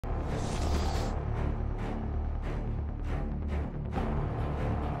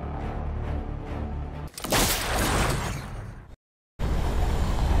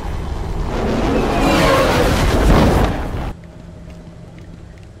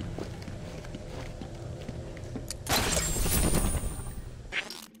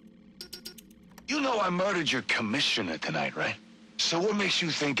know I murdered your commissioner tonight, right? So what makes you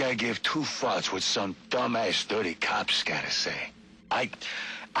think I give two fucks what some dumbass dirty cop's gotta say? I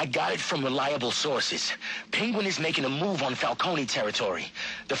got it from reliable sources. Penguin is making a move on Falcone territory.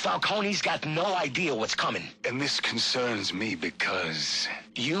 The Falcone's got no idea what's coming. And this concerns me because...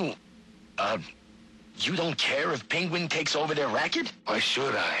 You don't care if Penguin takes over their racket? Why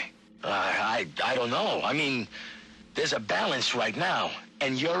should I? I don't know. I mean, there's a balance right now,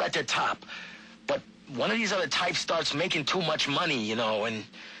 and you're at the top. But one of these other types starts making too much money, you know, and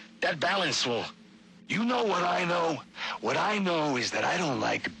that balance will... You know what I know? What I know is that I don't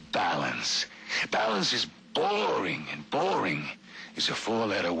like balance. Balance is boring, and boring is a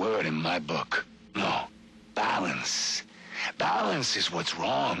four-letter word in my book. No, balance. Balance is what's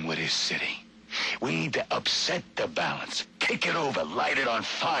wrong with this city. We need to upset the balance, kick it over, light it on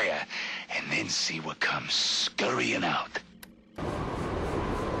fire, and then see what comes scurrying out.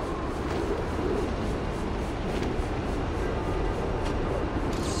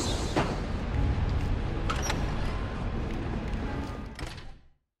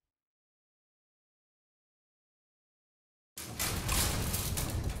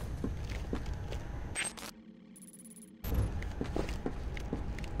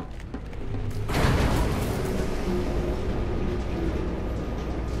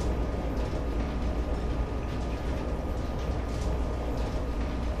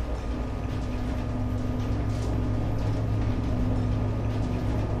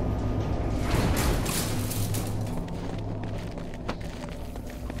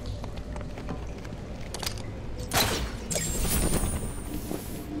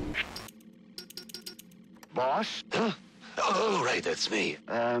 Boss? Huh? Oh, right, that's me.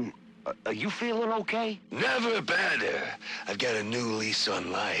 Are you feeling okay? Never better. I've got a new lease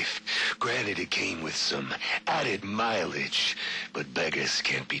on life. Granted, it came with some added mileage, but beggars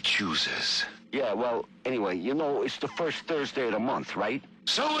can't be choosers. Yeah, well, anyway, you know, it's the first Thursday of the month, right?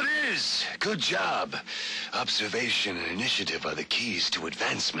 So it is. Good job. Observation and initiative are the keys to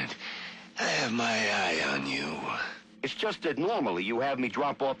advancement. I have my eye on you. It's just that normally you have me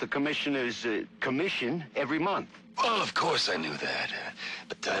drop off the commissioner's commission every month. Well, of course I knew that.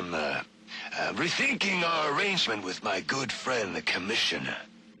 But I'm rethinking our arrangement with my good friend, the commissioner.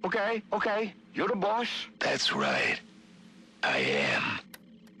 Okay. You're the boss? That's right. I am.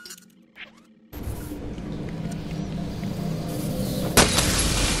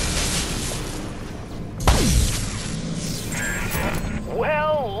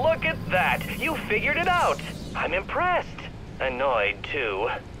 Well, look at that. You figured it out. I'm impressed. Annoyed, too.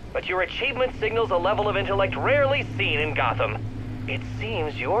 But your achievement signals a level of intellect rarely seen in Gotham. It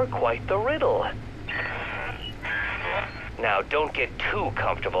seems you're quite the riddle. Now, don't get too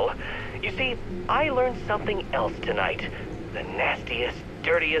comfortable. You see, I learned something else tonight. The nastiest,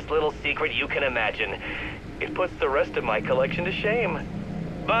 dirtiest little secret you can imagine. It puts the rest of my collection to shame.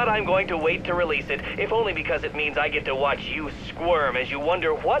 But I'm going to wait to release it, if only because it means I get to watch you squirm as you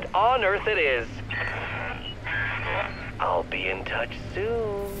wonder what on earth it is. I'll be in touch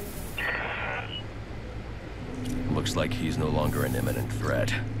soon. Looks like he's no longer an imminent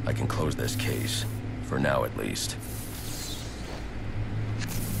threat. I can close this case. For now, at least.